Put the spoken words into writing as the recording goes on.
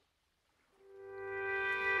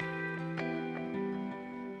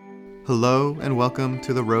Hello and welcome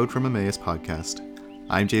to the Road from Emmaus podcast.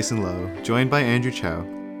 I'm Jason Lowe, joined by Andrew Chow,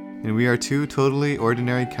 and we are two totally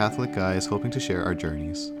ordinary Catholic guys hoping to share our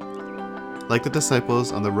journeys. Like the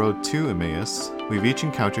disciples on the road to Emmaus, we've each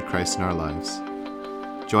encountered Christ in our lives.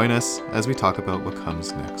 Join us as we talk about what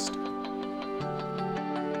comes next.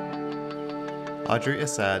 Audrey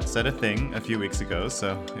Assad said a thing a few weeks ago,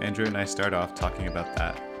 so Andrew and I start off talking about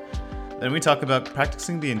that. Then we talk about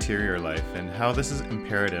practicing the interior life and how this is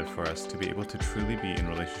imperative for us to be able to truly be in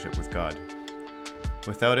relationship with God.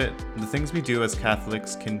 Without it, the things we do as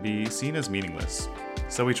Catholics can be seen as meaningless.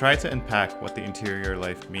 So we try to unpack what the interior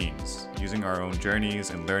life means, using our own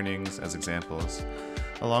journeys and learnings as examples,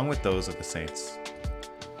 along with those of the saints.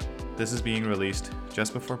 This is being released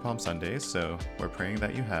just before Palm Sunday, so we're praying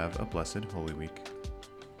that you have a blessed Holy Week.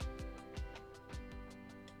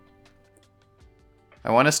 I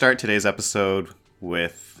want to start today's episode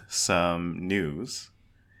with some news.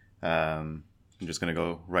 I'm just going to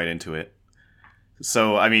go right into it.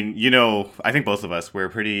 So, I think both of us, we're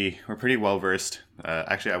pretty well versed.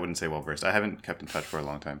 Actually, I wouldn't say well versed. I haven't kept in touch for a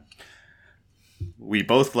long time. We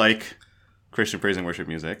both like Christian praise and worship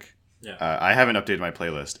music. Yeah. I haven't updated my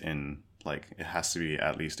playlist in it has to be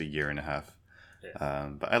at least a year and a half. Yeah.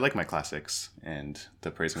 But I like my classics and the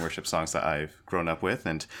praise and worship songs that I've grown up with.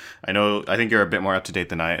 And I think you're a bit more up to date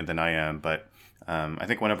than I am. But I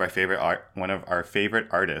think one of our favorite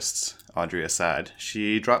artists, Audrey Assad,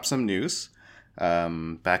 she dropped some news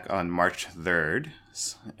back on March 3rd,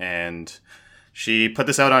 and she put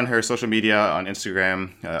this out on her social media on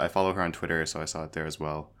Instagram. I follow her on Twitter, so I saw it there as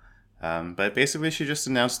well. But basically, she just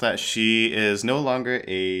announced that she is no longer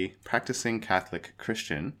a practicing Catholic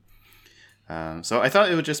Christian. So I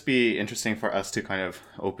thought it would just be interesting for us to kind of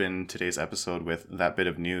open today's episode with that bit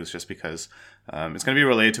of news, just because it's going to be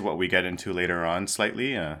related to what we get into later on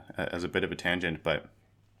slightly as a bit of a tangent. But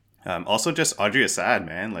also just Audrey Assad,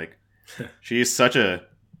 man, she's such a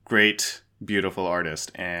great, beautiful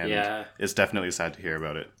artist, and it's definitely sad to hear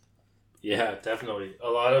about it. Yeah, definitely. A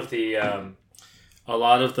lot of the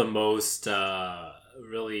most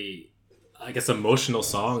really, I guess, emotional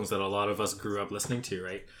songs that a lot of us grew up listening to,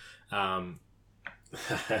 right?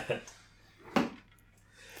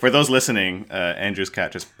 For those listening, Andrew's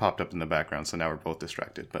cat just popped up in the background, so now we're both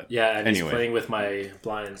distracted. But yeah, and anyway. He's playing with my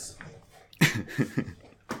blinds. It's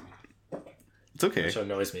okay. Which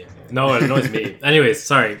annoys me. No, it annoys me. Anyways,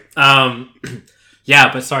 sorry.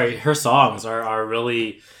 Yeah, but sorry. Her songs are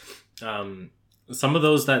really some of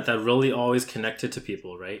those that really always connected to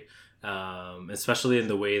people, right? Especially in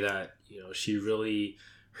the way that she really.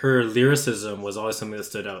 Her lyricism was always something that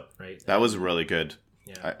stood out, right? That was really good.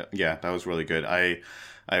 Yeah, that was really good. I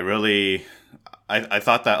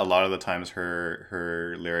thought that a lot of the times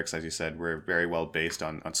her lyrics, as you said, were very well based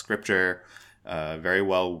on scripture, very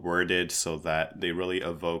well worded, so that they really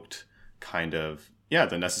evoked kind of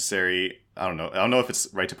the necessary. I don't know if it's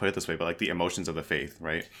right to put it this way, but the emotions of the faith,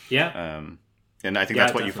 right? Yeah. And I think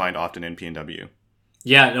that's what you find often in PNW.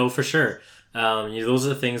 Yeah, no, for sure. Those are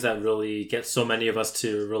the things that really get so many of us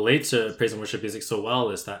to relate to praise and worship music so well,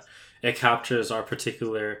 is that it captures our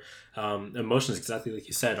particular emotions, exactly like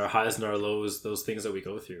you said, our highs and our lows, those things that we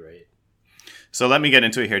go through, right? So let me get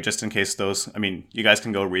into it here, just in case you guys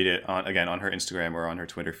can go read it on her Instagram or on her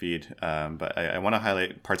Twitter feed. But I want to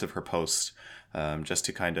highlight parts of her post just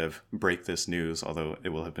to kind of break this news, although it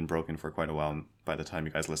will have been broken for quite a while by the time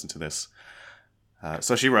you guys listen to this.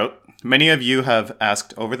 So she wrote, "Many of you have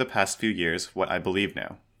asked over the past few years what I believe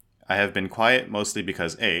now. I have been quiet mostly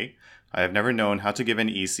because A, I have never known how to give an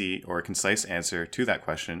easy or concise answer to that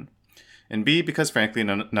question, and B, because frankly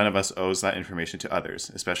none of us owes that information to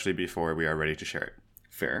others, especially before we are ready to share it."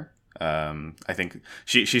 Fair. I think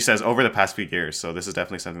she says over the past few years, so this is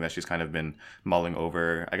definitely something that she's kind of been mulling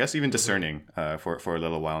over, I guess even discerning for a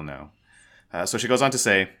little while now. So she goes on to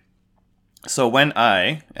say, "So when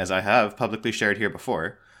I, as I have publicly shared here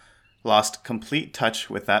before, lost complete touch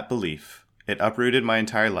with that belief, it uprooted my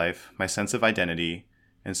entire life, my sense of identity,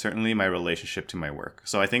 and certainly my relationship to my work."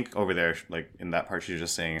 So I think over there, in that part, she's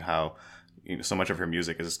just saying how so much of her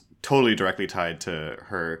music is totally directly tied to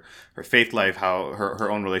her faith life, how her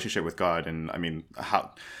own relationship with God, and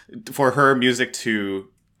how for her music to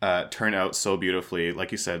turn out so beautifully,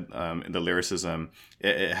 like you said, the lyricism,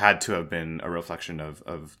 it had to have been a reflection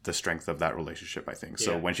of the strength of that relationship, I think.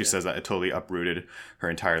 So when she says that it totally uprooted her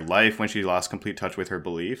entire life when she lost complete touch with her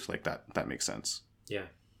beliefs, that makes sense. Yeah.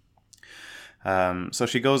 So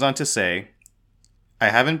she goes on to say, "I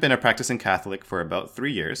haven't been a practicing Catholic for about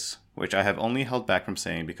 3 years, which I have only held back from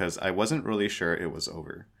saying because I wasn't really sure it was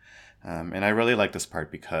over." And I really like this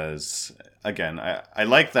part because, again, I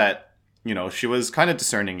like that you know, she was kind of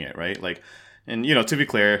discerning it, right? Like, and you know, to be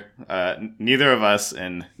clear, neither of us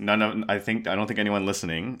and I don't think anyone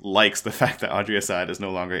listening likes the fact that Audrey Assad is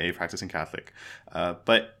no longer a practicing Catholic.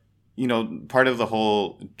 But you know, part of the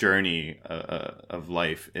whole journey of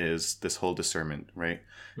life is this whole discernment, right?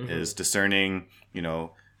 Is discerning, you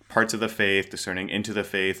know, parts of the faith, discerning into the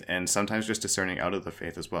faith, and sometimes just discerning out of the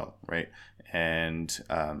faith as well, right? And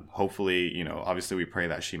hopefully, you know, obviously we pray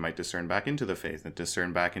that she might discern back into the faith and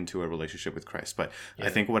discern back into a relationship with Christ. But I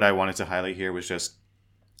think what I wanted to highlight here was just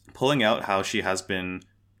pulling out how she has been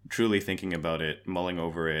truly thinking about it, mulling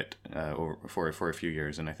over it for a few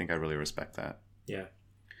years, and I think I really respect that. Yeah.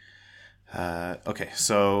 Okay,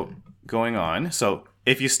 so going on. So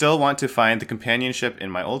if you still want to find the companionship in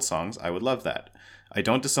my old songs, I would love that. I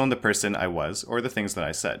don't disown the person I was or the things that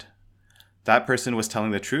I said. That person was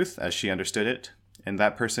telling the truth as she understood it, and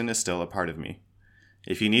that person is still a part of me.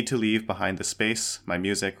 If you need to leave behind the space, my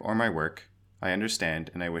music, or my work, I understand,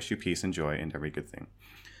 and I wish you peace and joy in every good thing.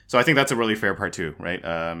 So I think that's a really fair part too, right?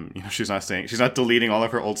 You know, she's not deleting all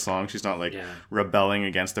of her old songs. She's not like rebelling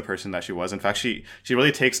against the person that she was. In fact, she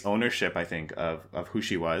really takes ownership, I think, of who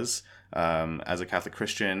she was as a Catholic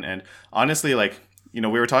Christian. And honestly, like, you know,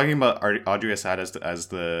 we were talking about Audrey Assad as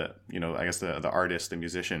the, you know, I guess the artist, the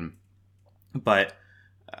musician. But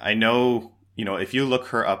I know, you know, if you look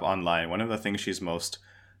her up online, one of the things she's most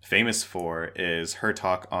famous for is her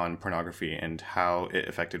talk on pornography and how it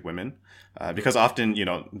affected women. Because often, you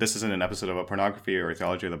know, this isn't an episode about pornography or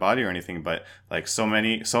theology of the body or anything, but like so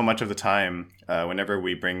much of the time, whenever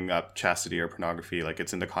we bring up chastity or pornography, like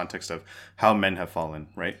it's in the context of how men have fallen,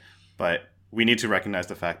 right? But we need to recognize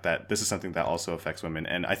the fact that this is something that also affects women.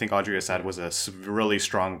 And I think Audrey Assad was a really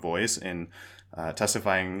strong voice in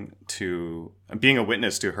testifying to being a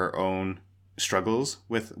witness to her own struggles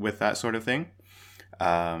with that sort of thing.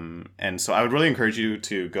 And so I would really encourage you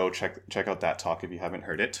to go check out that talk if you haven't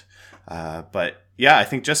heard it. But yeah, I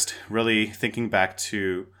think just really thinking back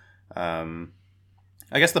to, I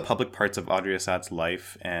guess the public parts of Audrey Assad's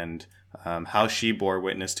life and how she bore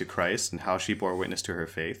witness to Christ and how she bore witness to her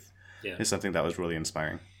faith is something that was really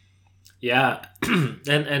inspiring. Yeah.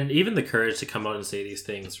 and even the courage to come out and say these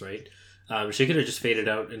things, right? She could have just faded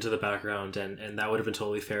out into the background and that would have been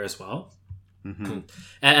totally fair as well. Mm-hmm.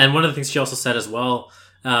 And one of the things she also said as well,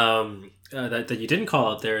 that you didn't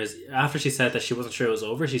call out there is after she said that she wasn't sure it was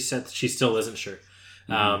over, she said she still isn't sure.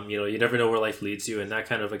 Mm-hmm. You know, you never know where life leads you, and that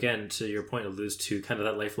kind of, again, to your point, alludes to kind of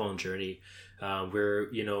that lifelong journey,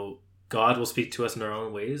 where, you know, God will speak to us in our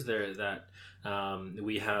own ways.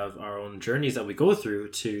 We have our own journeys that we go through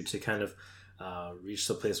to kind of reach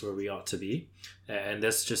the place where we ought to be, and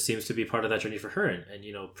this just seems to be part of that journey for her. And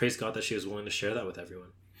you know, praise God that she was willing to share that with everyone.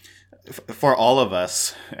 For all of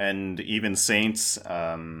us, and even saints,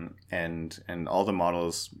 and all the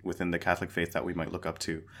models within the Catholic faith that we might look up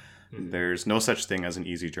to, there's no such thing as an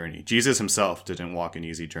easy journey. Jesus himself didn't walk an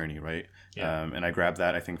easy journey, right? Yeah. And I grabbed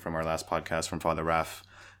that, I think, from our last podcast from Father Raff.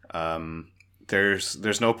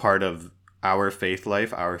 There's no part of our faith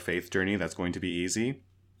life, our faith journey that's going to be easy.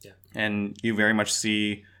 Yeah. And you very much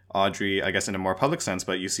see Audrey, I guess in a more public sense,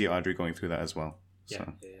 but you see Audrey going through that as well. Yeah,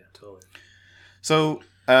 totally. So,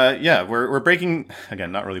 we're breaking,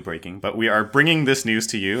 again, not really breaking, but we are bringing this news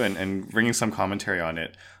to you and bringing some commentary on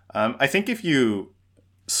it. I think if you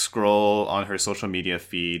scroll on her social media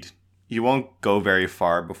feed, you won't go very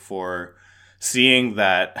far before seeing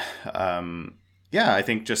that, I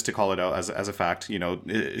think just to call it out as a fact, you know,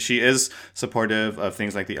 she is supportive of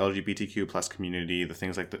things like the LGBTQ plus community, the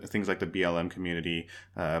things like the BLM community,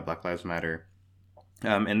 Black Lives Matter.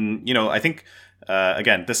 And, you know, I think,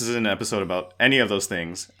 again, this isn't an episode about any of those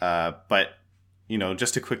things, but, you know,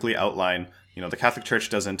 just to quickly outline, you know, the Catholic Church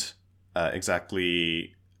doesn't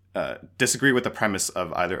exactly disagree with the premise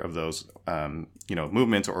of either of those, you know,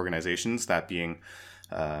 movements or organizations, that being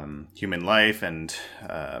human life and,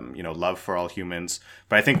 you know, love for all humans.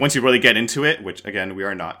 But I think once you really get into it, which, again, we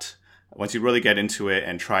are not, once you really get into it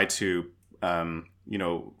and try to, you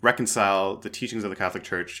know, reconcile the teachings of the Catholic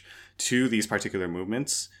Church to these particular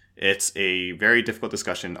movements, it's a very difficult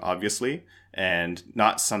discussion, obviously, and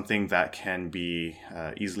not something that can be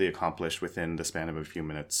easily accomplished within the span of a few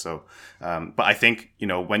minutes. So, but I think, you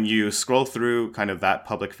know, when you scroll through kind of that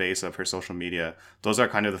public face of her social media, those are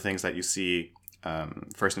kind of the things that you see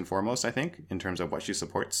first and foremost, I think, in terms of what she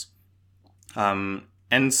supports.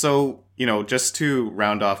 And so, you know, just to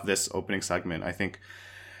round off this opening segment, I think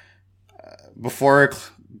before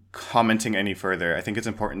commenting any further, I think it's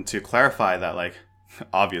important to clarify that, like,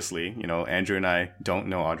 obviously, you know, Andrew and I don't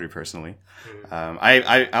know Audrey personally.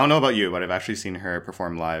 I don't know about you, but I've actually seen her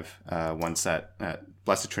perform live once at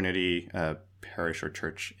Blessed Trinity parish or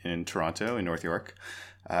church in Toronto, in North York.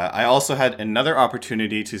 I also had another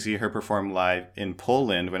opportunity to see her perform live in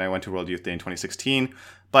Poland when I went to World Youth Day in 2016.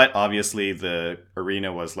 But obviously the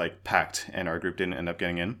arena was like packed and our group didn't end up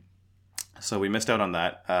getting in. So we missed out on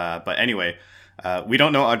that. But anyway, we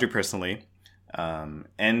don't know Audrey personally.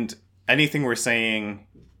 And anything we're saying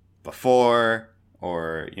before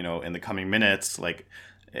or, you know, in the coming minutes, like,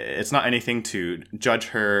 it's not anything to judge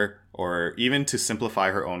her or even to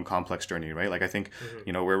simplify her own complex journey, right? Like, I think,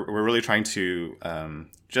 you know, we're really trying to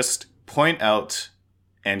just point out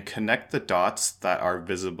and connect the dots that are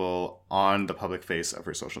visible on the public face of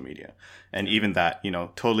her social media. And even that, you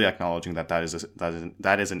know, totally acknowledging that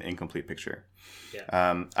that is an incomplete picture.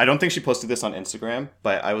 Yeah. I don't think she posted this on Instagram,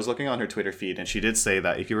 but I was looking on her Twitter feed and she did say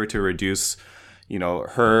that if you were to reduce, you know,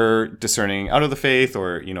 her discerning out of the faith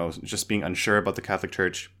or, you know, just being unsure about the Catholic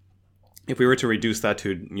Church, if we were to reduce that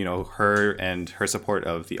to, you know, her and her support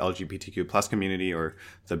of the LGBTQ plus community or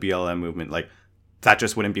the BLM movement, like, that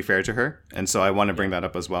just wouldn't be fair to her. And so I want to bring that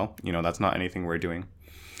up as well. You know, that's not anything we're doing.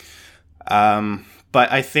 But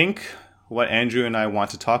I think what Andrew and I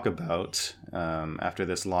want to talk about after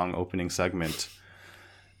this long opening segment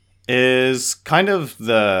is kind of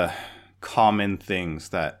the common things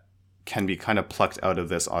that can be kind of plucked out of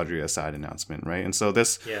this Audrey Assad announcement, right? And so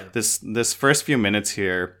this first few minutes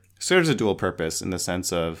here serves a dual purpose in the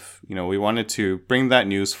sense of, you know, we wanted to bring that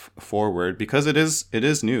news forward because it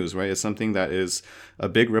is news, right? It's something that is a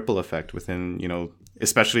big ripple effect within, you know,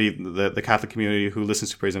 especially the Catholic community who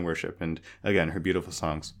listens to praise and worship and, again, her beautiful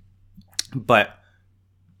songs. But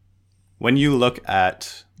when you look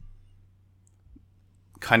at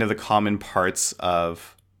kind of the common parts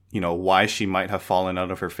of, you know, why she might have fallen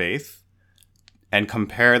out of her faith and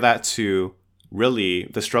compare that to really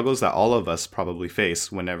the struggles that all of us probably face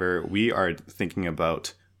whenever we are thinking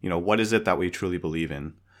about, you know, what is it that we truly believe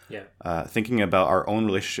in? Yeah. Thinking about our own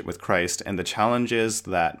relationship with Christ and the challenges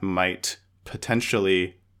that might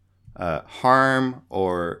potentially harm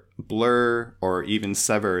or blur or even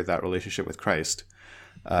sever that relationship with Christ.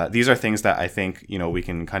 These are things that I think, you know, we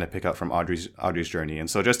can kind of pick up from Audrey's journey. And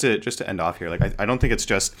so just to end off here, like, I don't think it's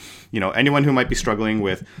just, you know, anyone who might be struggling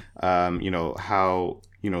with, you know, how,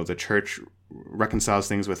 you know, the church reconciles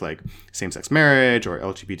things with like same-sex marriage or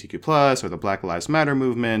LGBTQ plus or the Black Lives Matter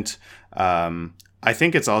movement. I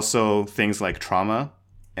think it's also things like trauma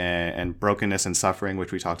and brokenness and suffering,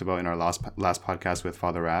 which we talked about in our last podcast with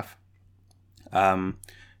Father Raff.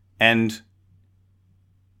 And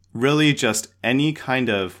really just any kind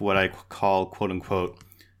of what I call, quote unquote,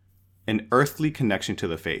 an earthly connection to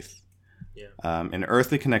the faith. Yeah. An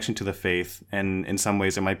earthly connection to the faith, and in some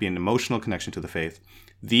ways it might be an emotional connection to the faith.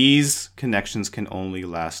 These connections can only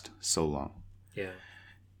last so long. Yeah.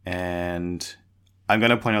 And I'm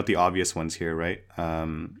going to point out the obvious ones here, right?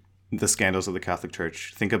 The scandals of the Catholic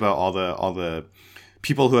Church. Think about all the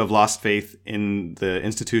people who have lost faith in the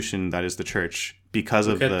institution that is the church because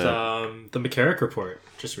of the McCarrick report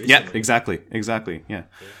just recently. Yeah, exactly. Yeah.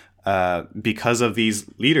 Because of these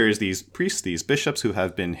leaders, these priests, these bishops who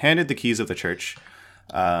have been handed the keys of the church,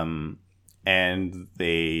 and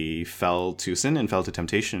they fell to sin and fell to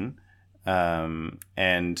temptation,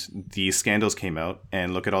 and these scandals came out,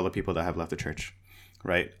 and look at all the people that have left the church,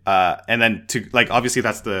 right? And then to, like, obviously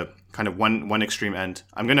that's the kind of one extreme end.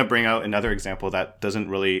 I'm going to bring out another example that doesn't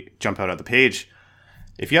really jump out at the page.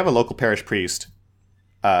 If you have a local parish priest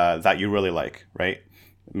that you really like, right?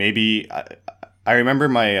 Maybe I remember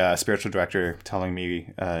my spiritual director telling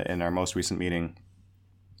me in our most recent meeting,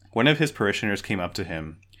 one of his parishioners came up to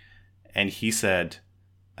him and he said,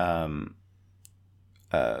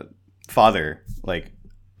 Father, like,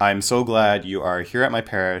 I'm so glad you are here at my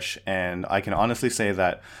parish, and I can honestly say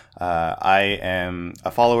that I am a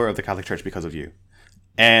follower of the Catholic Church because of you.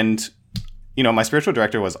 And, you know, my spiritual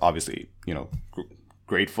director was obviously, you know,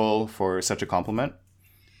 grateful for such a compliment,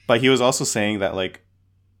 but he was also saying that, like,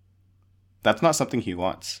 that's not something he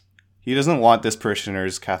wants. He doesn't want this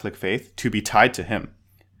parishioner's Catholic faith to be tied to him.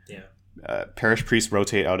 Yeah. Parish priests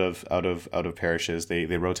rotate out of parishes. They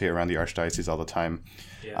rotate around the archdiocese all the time.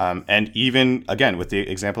 Yeah. And even, again, with the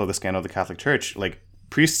example of the scandal of the Catholic Church, like,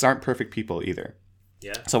 priests aren't perfect people either.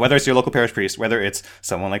 Yeah. So whether it's your local parish priest, whether it's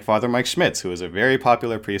someone like Father Mike Schmitz, who is a very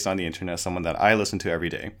popular priest on the internet, someone that I listen to every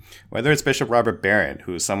day, whether it's Bishop Robert Barron,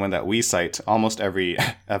 who is someone that we cite almost every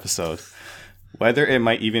episode, whether it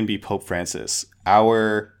might even be Pope Francis,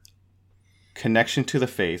 our connection to the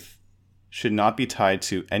faith should not be tied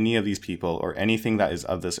to any of these people or anything that is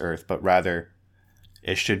of this earth, but rather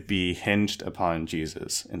it should be hinged upon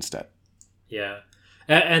Jesus instead. Yeah.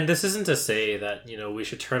 And this isn't to say that, you know, we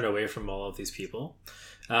should turn away from all of these people.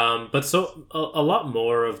 But so a lot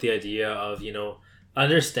more of the idea of,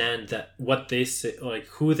 understand that what they say, like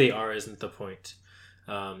who they are, isn't the point.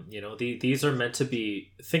 These are meant to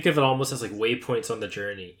be, think of it almost as like waypoints on the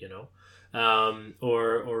journey,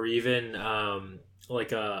 or even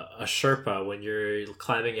like a Sherpa when you're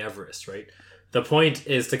climbing Everest, right? The point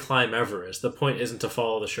is to climb Everest. The point isn't to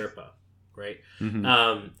follow the Sherpa, right?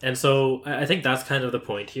 And so I think that's kind of the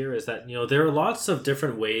point here, is that there are lots of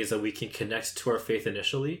different ways that we can connect to our faith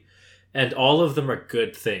initially, and all of them are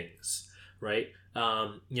good things, right?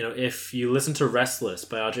 If you listen to Restless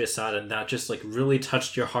by Audrey Assad and that just like really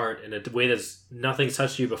touched your heart in a way that's nothing's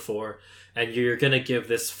touched you before, and you're gonna give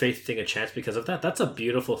this faith thing a chance because of that, that's a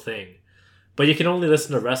beautiful thing. But you can only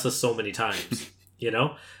listen to Restless so many times,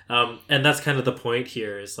 and that's kind of the point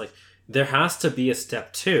here, is like there has to be a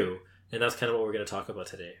step two, and that's kind of what we're going to talk about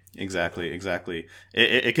today. Exactly.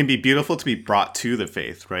 It can be beautiful to be brought to the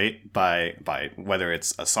faith, right? By whether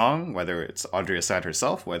it's a song, whether it's Audrey Assad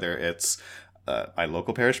herself, whether it's a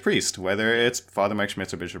local parish priest, whether it's Father Mike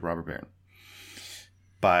Schmitz or Bishop Robert Barron.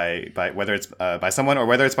 By whether it's by someone, or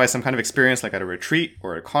whether it's by some kind of experience like at a retreat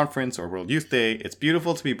or a conference or World Youth Day, it's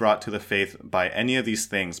beautiful to be brought to the faith by any of these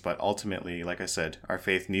things. But ultimately, like I said, our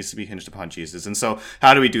faith needs to be hinged upon Jesus. And so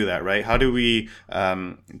how do we do that, right? How do we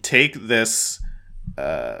take this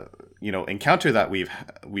encounter that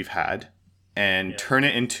we've had and turn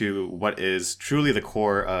it into what is truly the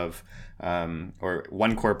core of or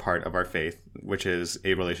one core part of our faith, which is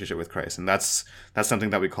a relationship with Christ? And that's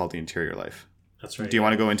something that we call the interior life. That's right. Do you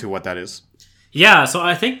want to go into what that is? Yeah, so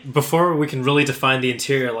I think before we can really define the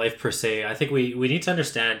interior life per se, I think we need to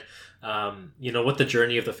understand, what the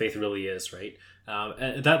journey of the faith really is, right?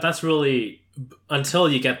 That's really, until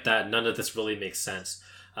you get that, none of this really makes sense.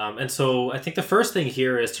 And so I think the first thing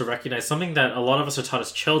here is to recognize something that a lot of us are taught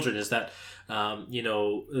as children, is that,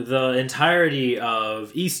 the entirety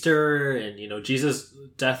of Easter and, Jesus'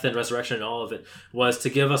 death and resurrection and all of it was to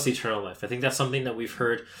give us eternal life. I think that's something that we've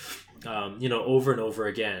heard over and over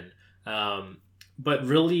again. But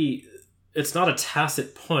really, it's not a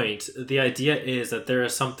tacit point. The idea is that there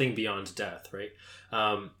is something beyond death, right?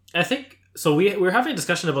 I think, so we were having a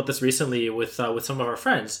discussion about this recently with some of our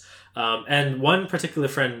friends. And one particular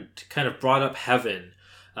friend kind of brought up heaven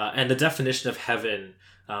and the definition of heaven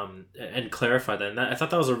and clarified that. And I thought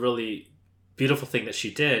that was a really beautiful thing that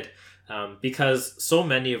she did, because so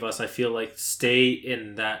many of us, I feel like, stay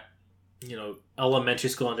in that elementary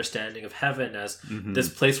school understanding of heaven as this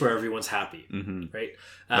place where everyone's happy, right?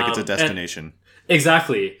 Like it's a destination.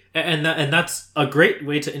 Exactly. And that's a great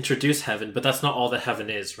way to introduce heaven, but that's not all that heaven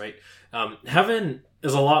is, right? Heaven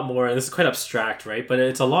is a lot more, and this is quite abstract, right? But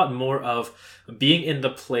it's a lot more of being in the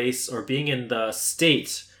place, or being in the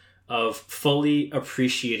state of fully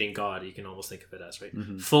appreciating God. You can almost think of it as, right?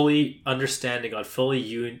 Fully understanding God, fully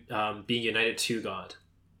being united to God.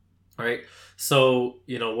 All right. So,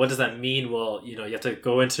 what does that mean? Well, you have to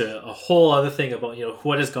go into a whole other thing about,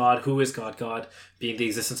 what is God? Who is God? God being the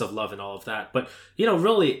existence of love and all of that. But,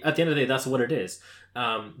 really, at the end of the day, that's what it is.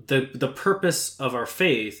 The purpose of our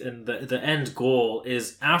faith and the end goal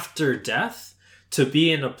is, after death, to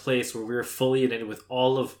be in a place where we're fully united with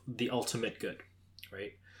all of the ultimate good,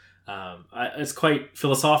 right? It's quite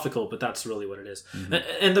philosophical, but that's really what it is.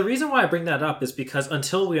 And the reason why I bring that up is because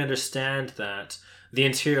until we understand that, the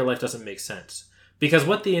interior life doesn't make sense. Because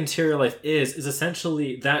what the interior life is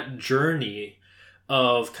essentially that journey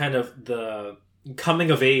of kind of the coming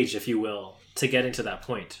of age, if you will, to getting to that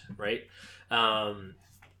point, right?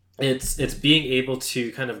 It's being able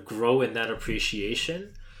to kind of grow in that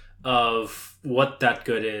appreciation of what that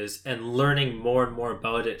good is, and learning more and more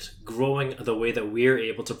about it, growing the way that we're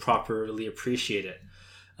able to properly appreciate it.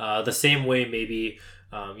 The same way maybe,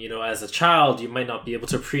 as a child, you might not be able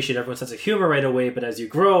to appreciate everyone's sense of humor right away, but as you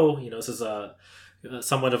grow, this is a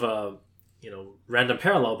somewhat of a, random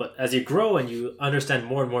parallel, but as you grow and you understand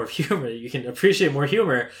more and more of humor, you can appreciate more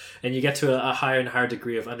humor, and you get to a higher and higher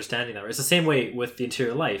degree of understanding that. It's the same way with the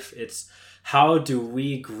interior life. It's how do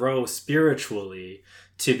we grow spiritually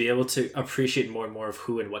to be able to appreciate more and more of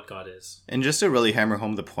who and what God is. And just to really hammer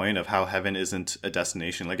home the point of how heaven isn't a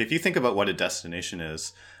destination, like if you think about what a destination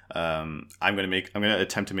is, I'm going to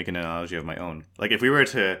attempt to make an analogy of my own. Like if we were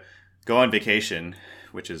to go on vacation,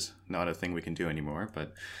 which is not a thing we can do anymore,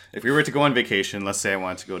 but if we were to go on vacation, let's say I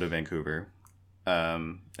wanted to go to Vancouver.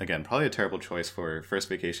 Again, probably a terrible choice for first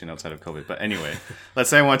vacation outside of COVID, but anyway,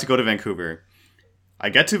 let's say I want to go to Vancouver. I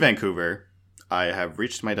get to Vancouver, I have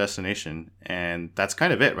reached my destination, and that's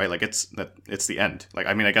kind of it, right? Like it's the end. Like,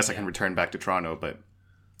 I mean, I guess I can return back to Toronto, but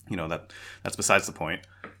that's besides the point.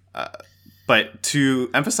 But to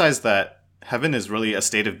emphasize that heaven is really a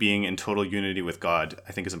state of being in total unity with God,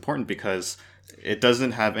 I think is important because it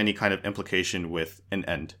doesn't have any kind of implication with an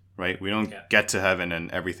end, right? We don't get to heaven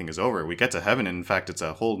and everything is over. We get to heaven, and in fact, it's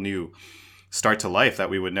a whole new start to life that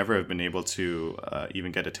we would never have been able to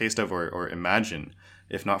even get a taste of or imagine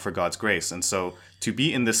if not for God's grace. And so to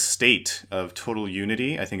be in this state of total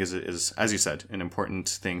unity, I think is as you said, an important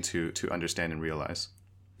thing to understand and realize.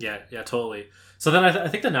 Yeah, totally. So then I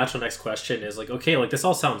think the natural next question is like, okay, like this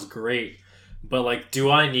all sounds great, but like,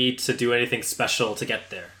 do I need to do anything special to get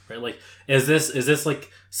there? Right? Like, is this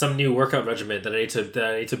like some new workout regimen that I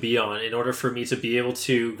need to be on in order for me to be able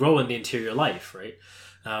to grow in the interior life? Right?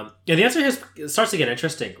 And the answer here starts to get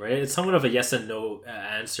interesting, right? It's somewhat of a yes and no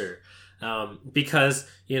answer. Because,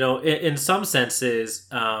 in some senses,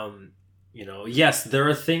 yes, there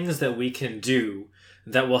are things that we can do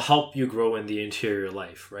that will help you grow in the interior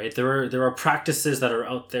life, right? There are practices that are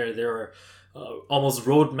out there. There are almost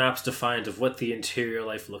roadmaps defined of what the interior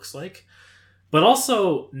life looks like. But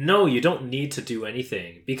also, no, you don't need to do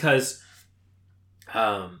anything because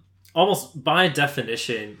almost by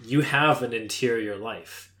definition, you have an interior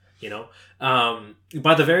life.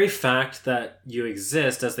 By the very fact that you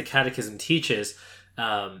exist, as the Catechism teaches,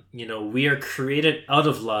 we are created out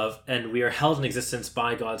of love and we are held in existence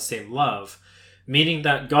by God's same love, meaning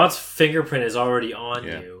that God's fingerprint is already on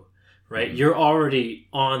you, right? Mm-hmm. You're already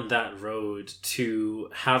on that road to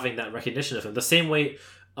having that recognition of Him. The same way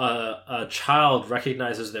a child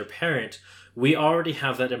recognizes their parent, we already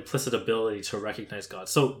have that implicit ability to recognize God.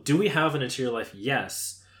 So do we have an interior life?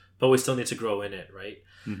 Yes, but we still need to grow in it, right?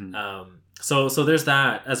 Mm-hmm. So there's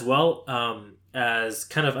that, as well as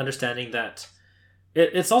kind of understanding that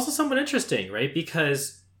it's also somewhat interesting, right?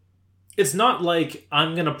 Because it's not like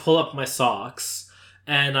I'm going to pull up my socks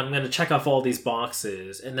and I'm going to check off all these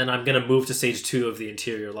boxes and then I'm going to move to stage 2 of the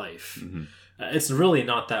interior life. Mm-hmm. It's really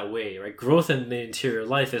not that way, right? Growth in the interior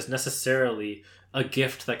life is necessarily a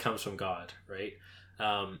gift that comes from God, right?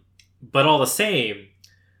 But all the same,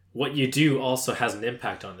 what you do also has an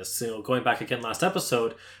impact on this. Going back again last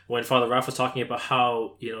episode, when Father Ralph was talking about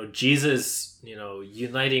how, Jesus,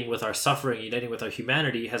 uniting with our suffering, uniting with our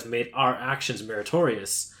humanity has made our actions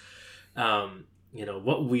meritorious.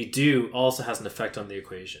 What we do also has an effect on the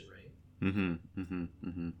equation, right? Mm-hmm. Mm-hmm.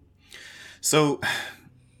 Mm-hmm. So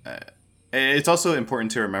it's also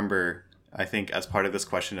important to remember, I think, as part of this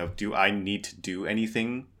question of, do I need to do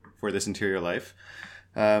anything for this interior life?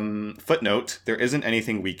 Footnote, there isn't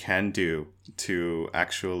anything we can do to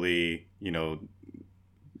actually,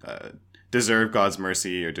 deserve God's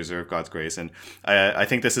mercy or deserve God's grace. And I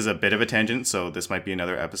think this is a bit of a tangent, so this might be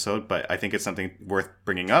another episode, but I think it's something worth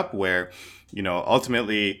bringing up where,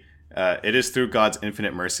 ultimately, it is through God's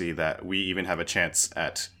infinite mercy that we even have a chance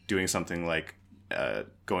at doing something like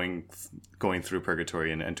going through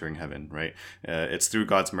purgatory and entering heaven, right? It's through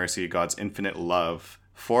God's mercy, God's infinite love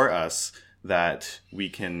for us, that we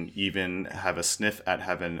can even have a sniff at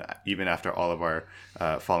heaven even after all of our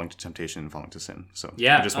falling to temptation and falling to sin. So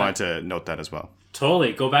I just wanted to note that as well.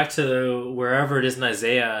 Totally. Go back to wherever it is in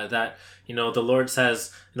Isaiah that, the Lord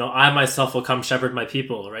says, I myself will come shepherd my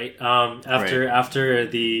people, right? After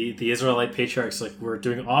the Israelite patriarchs were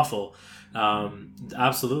doing awful.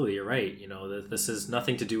 Absolutely, you're right. This is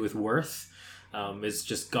nothing to do with worth. It's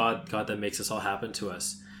just God that makes this all happen to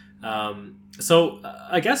us. So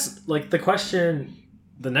I guess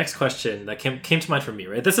the next question that came to mind for me,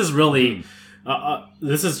 right? This is really,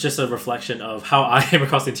 this is just a reflection of how I came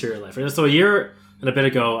across the interior life. Right? So a year and a bit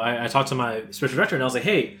ago, I talked to my spiritual director and I was like,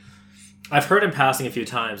 hey, I've heard in passing a few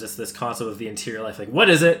times, it's this concept of the interior life. Like, what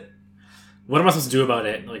is it? What am I supposed to do about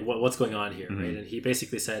it? Like, what's going on here, right? And he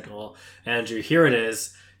basically said, well, Andrew, here it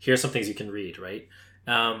is. Here's some things you can read, right?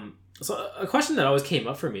 So a question that always came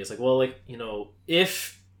up for me is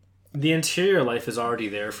if the interior life is already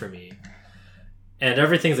there for me and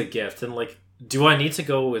everything's a gift, and do I need to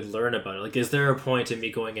go and learn about it? Is there a point in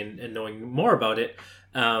me going and knowing more about it?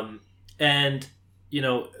 And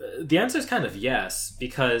the answer is kind of yes,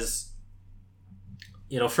 because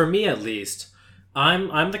for me at least,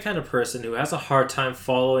 I'm the kind of person who has a hard time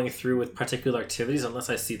following through with particular activities unless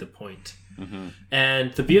I see the point. Mm-hmm.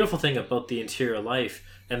 And the beautiful thing about the interior life,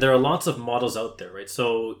 and there are lots of models out there, right?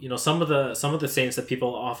 So, some of the saints that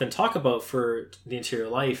people often talk about for the interior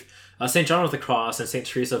life, St. John of the Cross and St.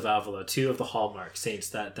 Teresa of Avila, 2 of the hallmark saints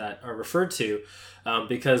that are referred to,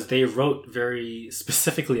 because they wrote very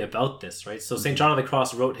specifically about this, right? So St. John of the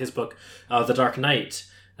Cross wrote his book, The Dark Night,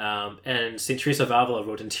 and St. Teresa of Avila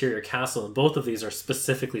wrote Interior Castle, and both of these are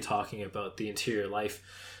specifically talking about the interior life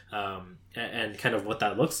and kind of what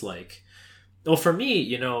that looks like. Well, for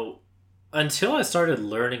me, until I started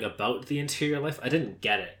learning about the interior life, I didn't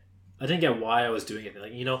get it. I didn't get why I was doing it.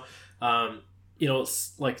 Like,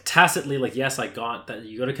 like tacitly, like, yes, I got that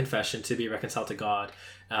you go to confession to be reconciled to God.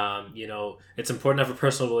 It's important to have a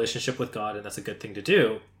personal relationship with God, and that's a good thing to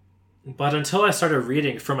do. But until I started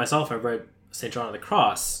reading for myself, I read St. John of the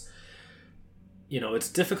Cross. It's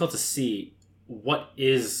difficult to see what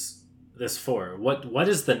is this for. What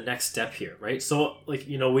is the next step here, right? So, like,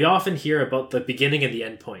 we often hear about the beginning and the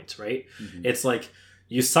end point, right? Mm-hmm. It's like,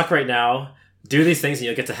 you suck right now, do these things and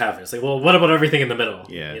you'll get to heaven. It's like, well, what about everything in the middle?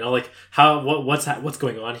 Yeah. What's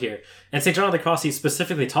going on here? And St. John of the Cross, he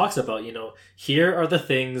specifically talks about, here are the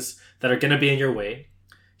things that are going to be in your way.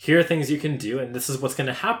 Here are things you can do, and this is what's going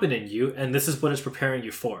to happen in you, and this is what it's preparing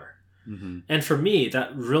you for. Mm-hmm. And for me,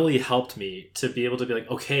 that really helped me to be able to be like,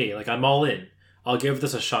 okay, like, I'm all in. I'll give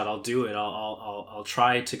this a shot. I'll do it. I'll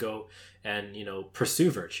try to go and, pursue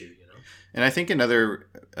virtue, And I think another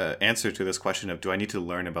answer to this question of do I need to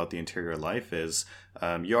learn about the interior life is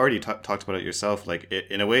you already talked about it yourself. Like,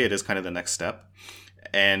 in a way, it is kind of the next step.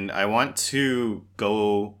 And I want to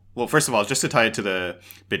go, well, first of all, just to tie it to the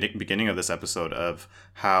beginning of this episode of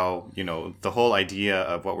how, the whole idea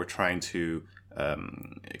of what we're trying to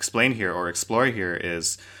explain here or explore here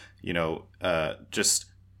is, just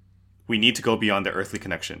we need to go beyond the earthly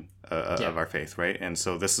connection of our faith, right? And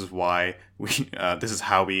so this is why this is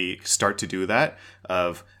how we start to do that,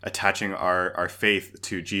 of attaching our faith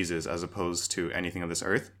to Jesus as opposed to anything on this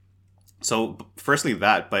earth. So firstly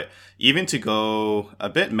that, but even to go a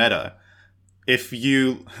bit meta, if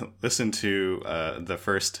you listen to the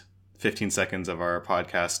first 15 seconds of our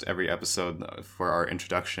podcast every episode for our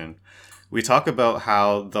introduction, we talk about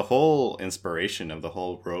how the whole inspiration of the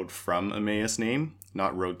whole Road from Emmaus name,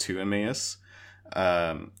 not Road to Emmaus,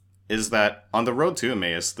 is that on the road to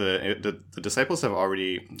Emmaus, the disciples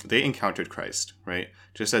they encountered Christ, right?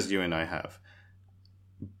 Just as you and I have.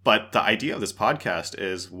 But the idea of this podcast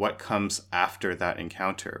is what comes after that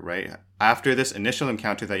encounter, right? After this initial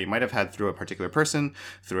encounter that you might have had through a particular person,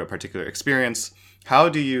 through a particular experience, how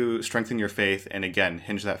do you strengthen your faith and, again,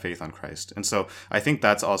 hinge that faith on Christ? And so I think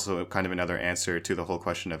that's also kind of another answer to the whole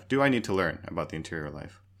question of, do I need to learn about the interior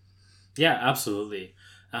life? Yeah, absolutely.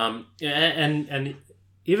 And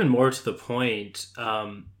even more to the point,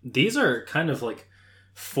 these are kind of like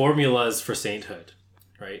formulas for sainthood,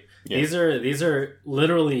 right? Yeah. These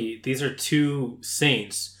are two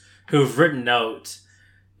saints who've written out,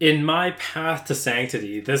 in my path to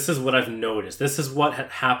sanctity, this is what I've noticed. This is what had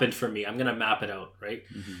happened for me. I'm going to map it out, right?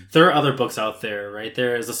 Mm-hmm. There are other books out there, right?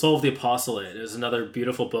 There is The Soul of the Apostolate. There's another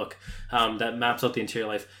beautiful book that maps out the interior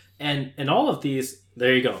life. And all of these,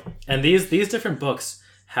 there you go. And these different books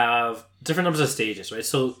have different numbers of stages, right?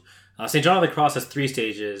 So St. John of the Cross has 3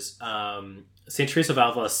 stages. St. Teresa of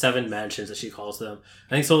Avila has 7 mansions, as she calls them.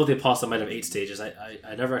 I think Soul of the Apostle might have 8 stages.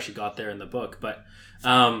 I never actually got there in the book. But,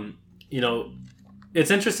 it's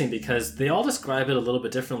interesting because they all describe it a little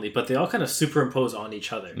bit differently, but they all kind of superimpose on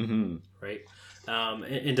each other, mm-hmm. right?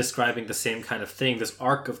 In describing the same kind of thing, this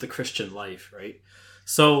arc of the Christian life, right?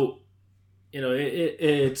 So,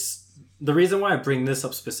 it's the reason why I bring this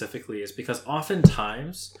up specifically is because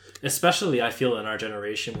oftentimes, especially I feel in our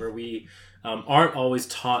generation where we aren't always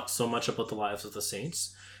taught so much about the lives of the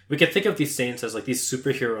saints, we can think of these saints as like these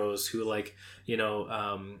superheroes who, like,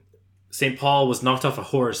 St. Paul was knocked off a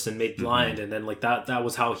horse and made blind, mm-hmm. and then like that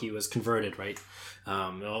was how he was converted, right?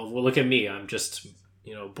 Well, look at me, I'm just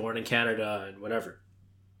born in Canada and whatever.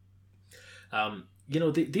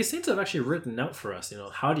 These saints have actually written out for us,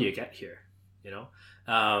 how do you get here?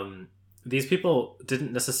 These people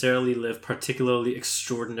didn't necessarily live particularly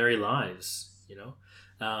extraordinary lives.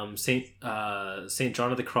 Saint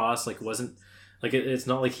John of the Cross wasn't like it's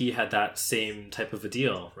not like he had that same type of a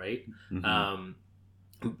deal, right? Mm-hmm.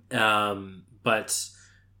 But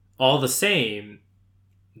all the same,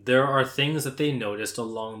 there are things that they noticed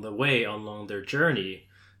along the way, along their journey,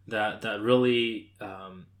 that really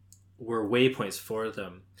were waypoints for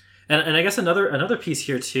them. And I guess another piece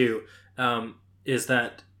here too is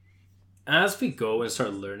that as we go and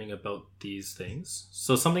start learning about these things,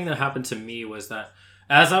 so something that happened to me was that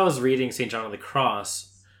as I was reading St. John of the Cross,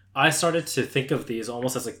 I started to think of these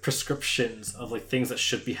almost as like prescriptions of like things that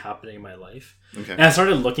should be happening in my life. Okay. And I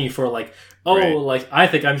started looking for like, right. Like I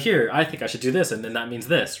think I'm here. I think I should do this. And then that means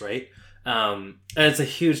this, right? And it's a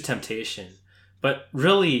huge temptation. But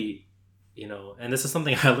really, and this is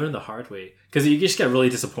something I learned the hard way, because you just get really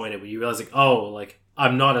disappointed when you realize like,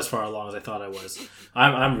 I'm not as far along as I thought I was.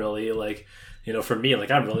 I'm really like, for me,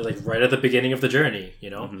 like I'm really like right at the beginning of the journey,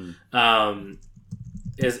 Mm-hmm.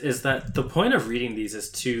 Is that the point of reading these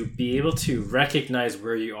is to be able to recognize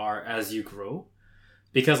where you are as you grow.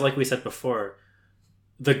 Because like we said before,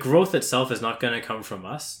 the growth itself is not going to come from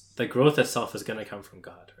us. the growth itself is going to come from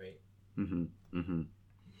God, right? Mm-hmm. Mm-hmm.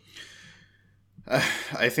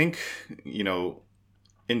 I think,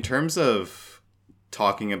 in terms of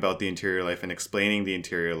talking about the interior life and explaining the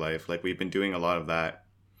interior life, like we've been doing a lot of that.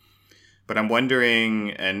 But I'm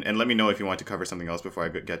wondering, and let me know if you want to cover something else before I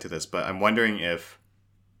get to this, but I'm wondering if,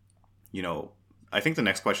 I think the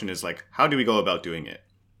next question is like, how do we go about doing it?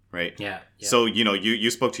 Right? Yeah. So,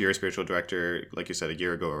 you spoke to your spiritual director, like you said, a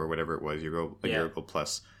year ago or whatever it was, a year ago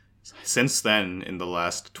plus. Since then, in the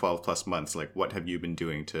last 12 plus months, like what have you been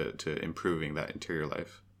doing to improving that interior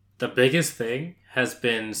life? The biggest thing has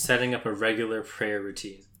been setting up a regular prayer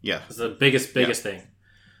routine. Yeah. It's the biggest thing.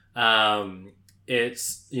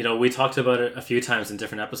 It's, we talked about it a few times in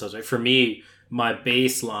different episodes, right? For me, my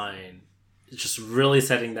baseline is just really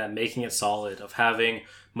setting that, making it solid, of having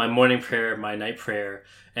my morning prayer, my night prayer,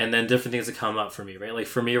 and then different things that come up for me, right? Like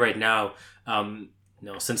for me right now,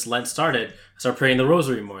 since Lent started, I started praying the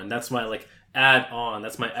rosary more, and that's my add on,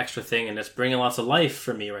 that's my extra thing, and it's bringing lots of life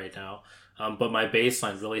for me right now. But my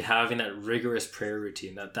baseline, really having that rigorous prayer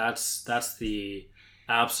routine, that's the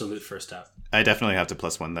absolute first step. I definitely have to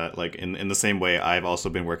plus one that, like, in the same way, I've also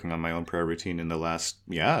been working on my own prayer routine in the last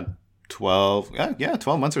 12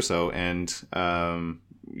 months or so, and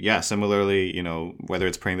similarly, whether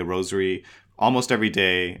it's praying the rosary almost every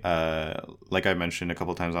day, like I mentioned a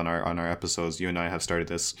couple times on our episodes, you and I have started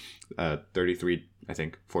this 33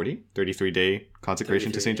 day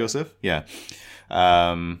consecration to Saint Joseph. Yeah.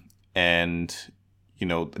 And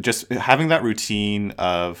just having that routine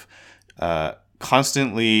of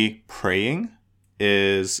constantly praying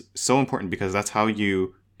is so important, because that's how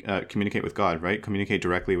you communicate with God, right? Communicate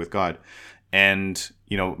directly with God. And,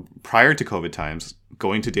 prior to COVID times,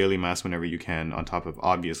 going to daily mass whenever you can, on top of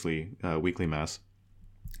obviously weekly mass.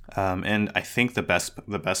 And I think the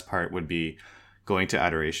best part would be going to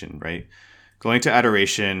adoration, right? Going to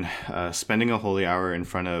adoration, spending a holy hour in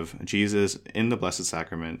front of Jesus in the Blessed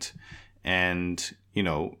Sacrament, and,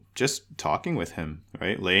 just talking with him,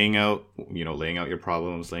 right? Laying out your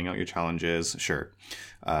problems, laying out your challenges, sure.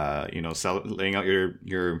 Laying out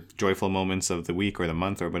your joyful moments of the week or the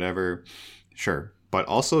month or whatever, sure. But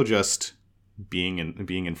also just being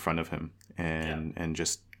in front of him and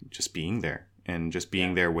just being there, and just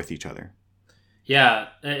being there with each other. Yeah,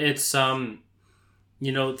 it's the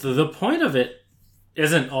point of it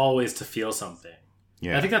isn't always to feel something.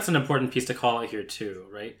 Yeah. I think that's an important piece to call out here too,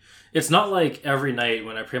 right? It's not like every night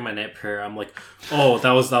when I pray my night prayer, I'm like, oh,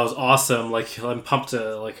 that was awesome. Like, I'm pumped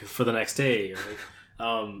for the next day.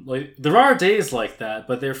 Right? There are days like that,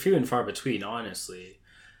 but they're few and far between, honestly.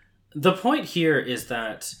 The point here is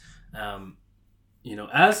that,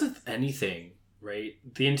 as with anything, right,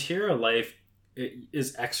 the interior life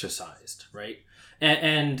is exercised, right?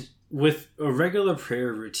 And with a regular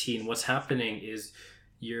prayer routine, what's happening is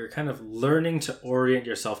you're kind of learning to orient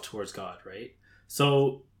yourself towards God, right?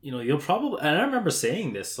 So, you'll probably, and I remember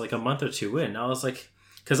saying this like a month or two in, I was like,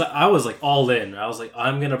 because I was like all in. I was like,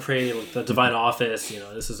 I'm going to pray the divine office,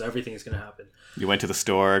 this is everything is going to happen. You went to the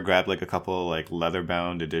store, grabbed like a couple like leather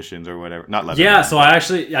bound editions or whatever. Not leather. Yeah, so I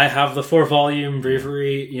have the 4-volume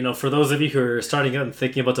breviary. For those of you who are starting out and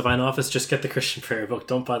thinking about divine office, just get the Christian prayer book.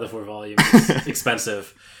 Don't buy the 4-volume. It's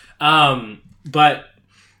expensive. But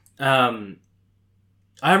I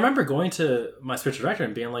remember going to my spiritual director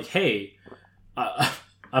and being like, hey,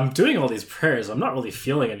 I'm doing all these prayers. I'm not really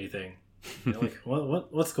feeling anything.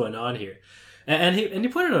 What's going on here? And he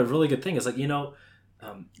pointed out a really good thing. It's like,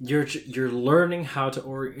 you're learning how to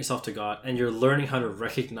orient yourself to God, and you're learning how to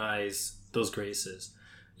recognize those graces.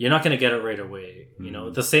 You're not going to get it right away.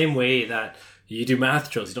 The same way that you do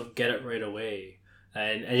math drills, you don't get it right away.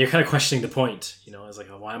 And you're kind of questioning the point, it's like,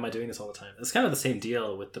 oh, why am I doing this all the time? It's kind of the same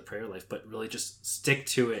deal with the prayer life, but really just stick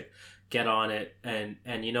to it, get on it. And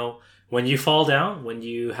when you fall down, when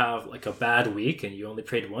you have like a bad week and you only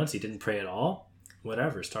prayed once, you didn't pray at all,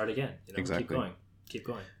 whatever, start again. Exactly. Keep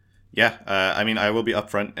going. Yeah. I will be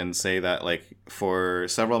upfront and say that like for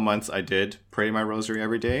several months I did pray my rosary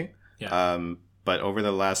every day. Yeah. But over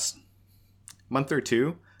the last month or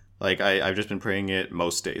two, like I've just been praying it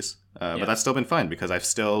most days. But that's still been fun because I've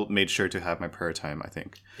still made sure to have my prayer time, I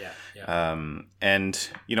think. Yeah. And,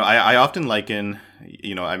 I often liken,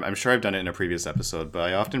 I'm sure I've done it in a previous episode, but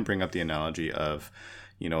I often bring up the analogy of,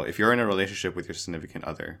 if you're in a relationship with your significant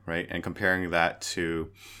other, right? And comparing that to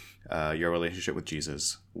your relationship with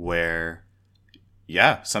Jesus, where,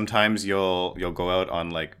 sometimes you'll go out on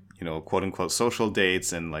like, quote unquote social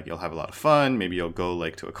dates, and like you'll have a lot of fun. Maybe you'll go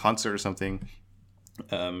like to a concert or something.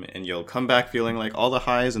 And you'll come back feeling like all the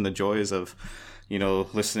highs and the joys of,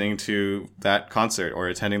 listening to that concert or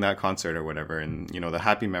attending that concert or whatever, and the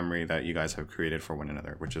happy memory that you guys have created for one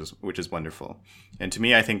another, which is wonderful. And to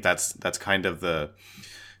me, I think that's kind of the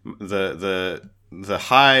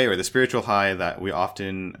high, or the spiritual high, that we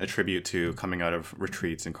often attribute to coming out of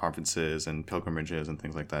retreats and conferences and pilgrimages and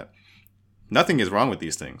things like that. Nothing is wrong with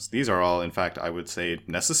these things. These are all, in fact, I would say,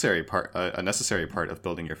 a necessary part of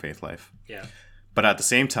building your faith life. Yeah. But at the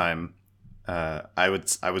same time, I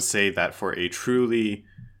would say that for a truly,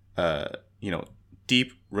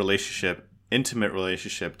 deep relationship, intimate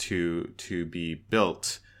relationship to be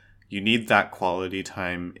built, you need that quality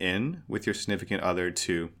time in with your significant other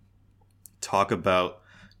to talk about,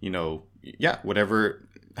 whatever.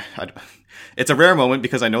 It's a rare moment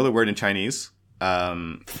because I know the word in Chinese,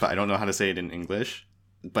 but I don't know how to say it in English.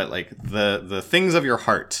 But like the things of your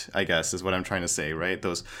heart, I guess, is what I'm trying to say, right?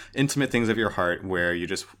 Those intimate things of your heart where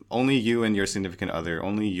only you and your significant other,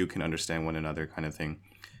 only you can understand one another, kind of thing.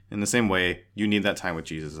 In the same way, you need that time with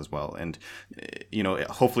Jesus as well. And,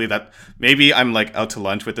 hopefully that, maybe I'm like out to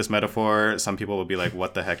lunch with this metaphor. Some people will be like,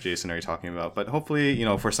 what the heck, Jason, are you talking about? But hopefully,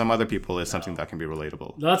 for some other people, it's something that can be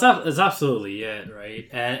relatable. No, that's absolutely it, right?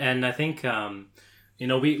 And I think,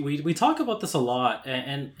 we talk about this a lot.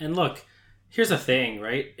 And look, here's the thing,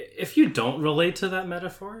 right? If you don't relate to that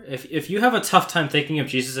metaphor, if you have a tough time thinking of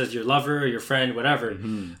Jesus as your lover or your friend, whatever,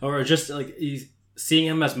 or just like seeing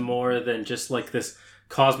him as more than just like this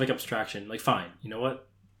cosmic abstraction, like, fine, you know what?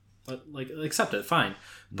 Like, accept it, fine.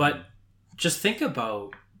 But just think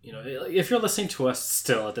about, if you're listening to us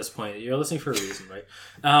still at this point, you're listening for a reason, right?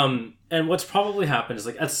 And what's probably happened is,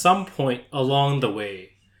 like, at some point along the way,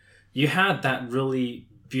 you had that really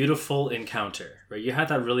beautiful encounter, right? You had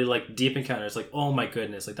that really like deep encounter. It's like, oh my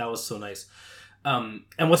goodness, like that was so nice. And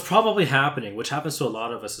what's probably happening, which happens to a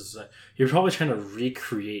lot of us, is that you're probably trying to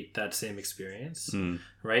recreate that same experience,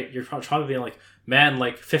 right? You're probably being like, man,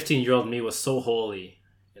 like 15-year-old me was so holy,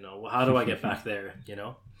 how do I get back there,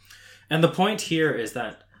 And the point here is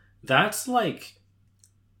that that's like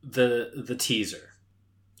the teaser,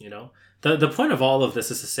 the point of all of this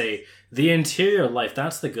is to say the interior life,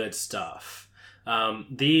 that's the good stuff.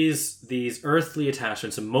 These earthly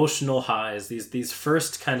attachments, emotional highs, these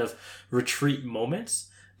first kind of retreat moments,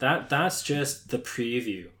 that's just the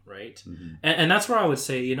preview, right? And that's where I would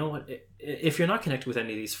say, if you're not connected with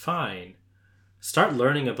any of these, fine, start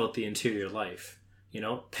learning about the interior life.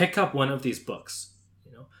 Pick up one of these books.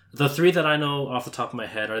 The three that I know off the top of my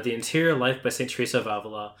head are The Interior Life by St. Teresa of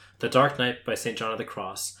Avila, The Dark Night by St. John of the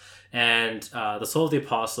Cross, and The Soul of the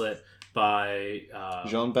Apostolate by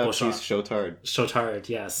Jean-Baptiste Chautard. Chautard,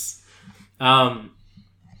 yes.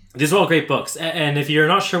 These are all great books. And if you're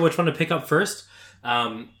not sure which one to pick up first,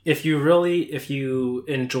 if you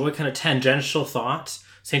enjoy kind of tangential thought,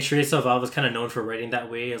 St. Teresa of Avila is kind of known for writing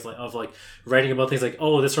that way, of writing about things like,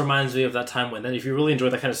 oh, this reminds me of that time when. Then if you really enjoy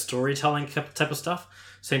that kind of storytelling type of stuff,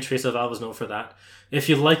 St. Teresa of Avila is known for that. If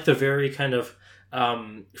you like the very kind of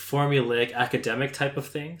formulaic academic type of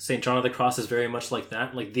thing, St. John of the Cross is very much like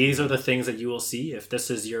that. Like, these are the things that you will see if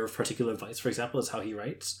this is your particular advice, for example, is how he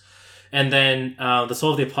writes. And then The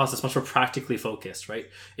Soul of the Apostle is much more practically focused, right?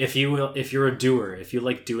 If you're a doer, if you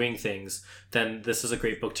like doing things, then this is a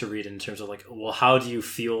great book to read in terms of like, well, how do you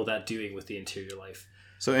feel that doing with the interior life?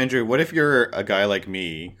 So Andrew, what if you're a guy like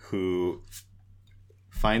me who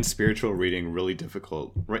finds spiritual reading really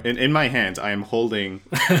difficult? In my hands, I am holding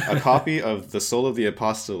a copy of The Soul of the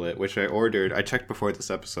Apostolate, which I checked before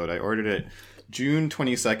this episode. I ordered it June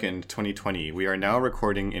 22nd, 2020. We are now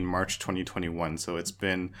recording in March 2021. So it's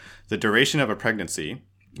been the duration of a pregnancy,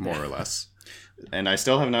 more or less. And I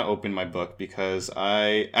still have not opened my book because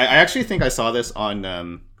I actually think I saw this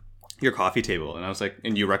on your coffee table, and I was like,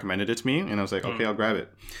 and you recommended it to me, and I was like, okay, I'll grab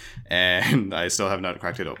it. And I still have not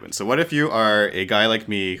cracked it open. So what if you are a guy like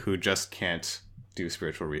me who just can't do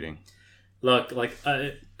spiritual reading? Look, like,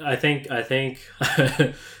 I think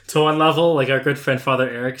to one level, like our good friend Father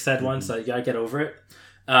Eric said once, you gotta get over it.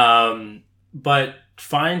 But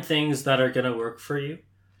find things that are gonna work for you.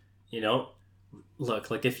 Look,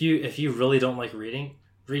 like if you really don't like reading,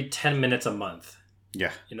 read 10 minutes a month.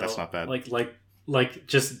 Yeah, that's not bad. Like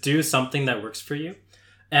just do something that works for you.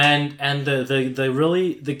 And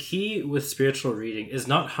the key with spiritual reading is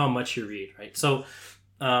not how much you read, right? So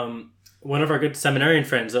one of our good seminarian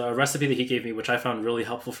friends, a recipe that he gave me, which I found really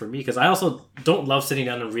helpful for me, because I also don't love sitting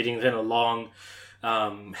down and reading in a long,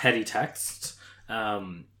 heady text,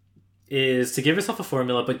 is to give yourself a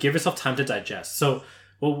formula, but give yourself time to digest. So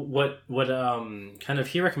what kind of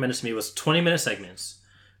he recommended to me was 20-minute segments,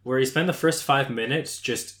 where you spend the first 5 minutes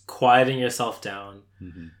just quieting yourself down,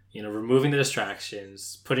 removing the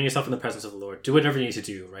distractions, putting yourself in the presence of the Lord. Do whatever you need to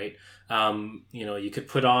do, right? You could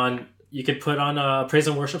put on a praise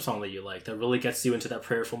and worship song that you like that really gets you into that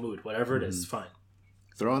prayerful mood. Whatever it is, fine.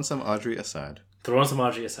 Throw on some Audrey Assad.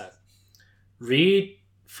 Read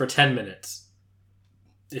for 10 minutes.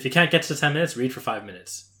 If you can't get to 10 minutes, read for 5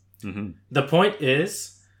 minutes. Mm-hmm. The point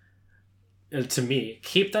is, to me,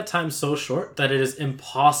 keep that time so short that it is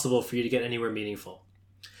impossible for you to get anywhere meaningful.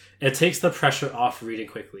 It takes the pressure off reading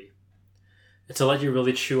quickly. To let you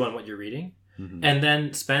really chew on what you're reading. Mm-hmm. And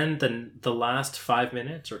then spend the last 5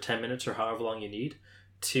 minutes or 10 minutes or however long you need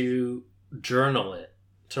to journal it.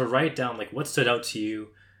 To write down like what stood out to you.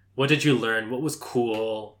 What did you learn? What was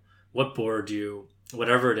cool? What bored you?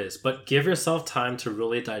 Whatever it is. But give yourself time to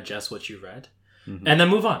really digest what you read. Mm-hmm. And then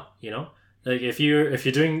move on. Like if you're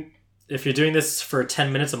doing this for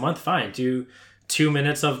 10 minutes a month, fine. Do 2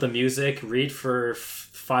 minutes of the music, read for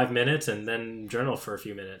 5 minutes, and then journal for a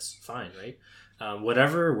few minutes. Fine, right?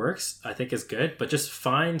 Whatever works, I think is good, but just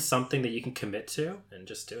find something that you can commit to and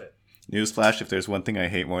just do it. Newsflash, if there's one thing I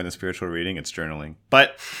hate more than spiritual reading, it's journaling.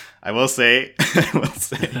 But I will say,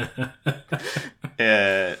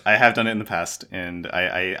 I have done it in the past, and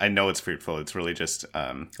I know it's fruitful. It's really just,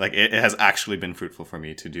 it has actually been fruitful for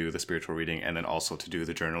me to do the spiritual reading and then also to do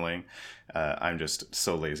the journaling. I'm just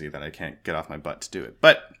so lazy that I can't get off my butt to do it.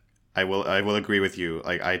 But I will agree with you.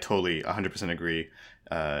 Like, I totally 100% agree.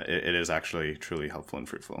 It is actually truly helpful and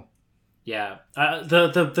fruitful. Yeah.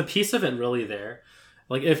 The piece of it really there,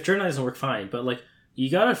 like if journaling doesn't work, fine, but like you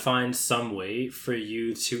gotta find some way for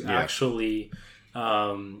you to actually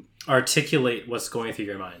articulate what's going through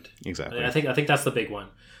your mind. Exactly. I think that's the big one,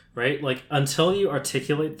 right? Like until you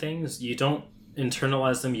articulate things, you don't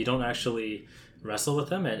internalize them, you don't actually wrestle with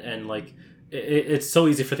them, and like it's so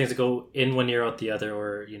easy for things to go in one ear out the other,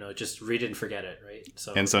 or just read it and forget it, right?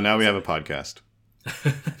 So now we have a podcast.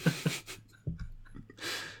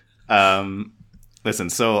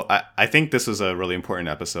 Listen, so I think this was a really important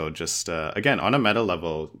episode. Just again, on a meta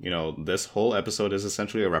level, this whole episode is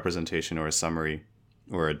essentially a representation or a summary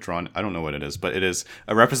or a drawn, I don't know what it is, but it is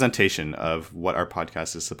a representation of what our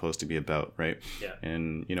podcast is supposed to be about, right? Yeah.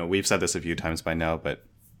 And we've said this a few times by now, but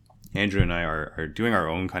Andrew and I are doing our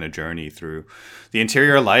own kind of journey through the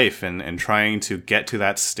interior life and trying to get to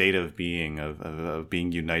that state of being, of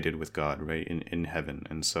being united with God, right, in heaven.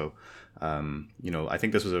 And so, I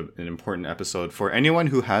think this was an important episode for anyone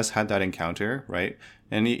who has had that encounter, right?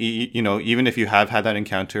 And, even if you have had that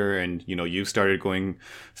encounter and, you've started going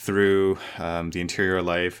through the interior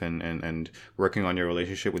life and working on your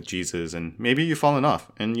relationship with Jesus, and maybe you've fallen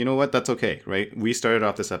off, and you know what? That's okay, right? We started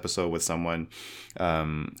off this episode with someone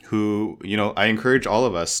who, I encourage all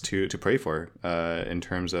of us to pray for in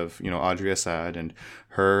terms of, Audrey Assad and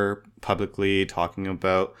her publicly talking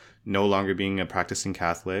about no longer being a practicing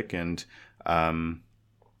Catholic, and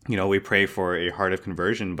we pray for a heart of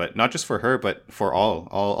conversion, but not just for her, but for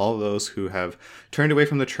all those who have turned away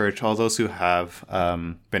from the church, all those who have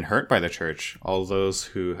been hurt by the church, all those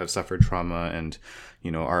who have suffered trauma and,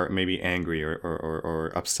 are maybe angry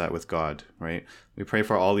or upset with God, right? We pray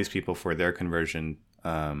for all these people for their conversion.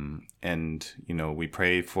 And, we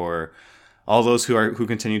pray for all those who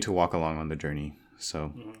continue to walk along on the journey.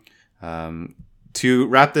 So, to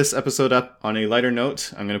wrap this episode up on a lighter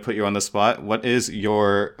note, I'm going to put you on the spot. What is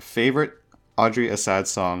your favorite Audrey Assad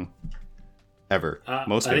song ever?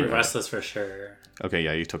 Most favorite? I think Restless for sure. Okay,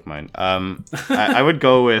 yeah, you took mine. I would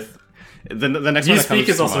go with the next You one that Speak comes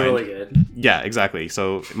is to also mind. really good. Yeah, exactly.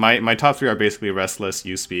 So my top three are basically Restless,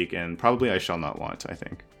 You Speak, and probably I Shall Not Want, I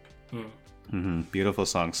think. Mm-hmm. Beautiful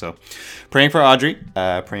song. So praying for Audrey,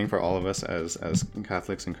 praying for all of us as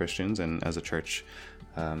Catholics and Christians and as a church.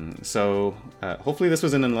 So hopefully this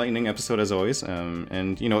was an enlightening episode as always.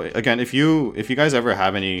 And again, if you guys ever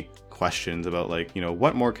have any questions about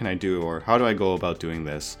what more can I do, or how do I go about doing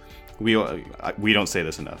this, we don't say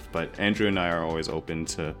this enough, but Andrew and I are always open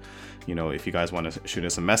to, if you guys want to shoot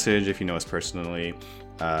us a message, if you know us personally,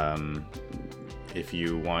 if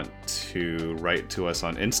you want to write to us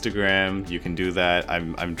on Instagram, you can do that.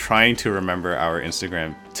 I'm trying to remember our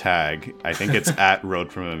Instagram tag. I think it's at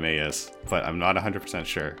Road from Emmaus, but I'm not 100%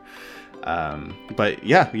 sure. But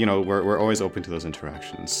yeah, we're always open to those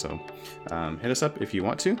interactions. So hit us up if you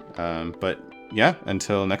want to. But yeah,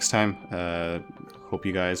 until next time, hope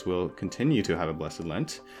you guys will continue to have a blessed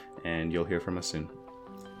Lent, and you'll hear from us soon.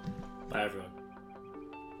 Bye, everyone.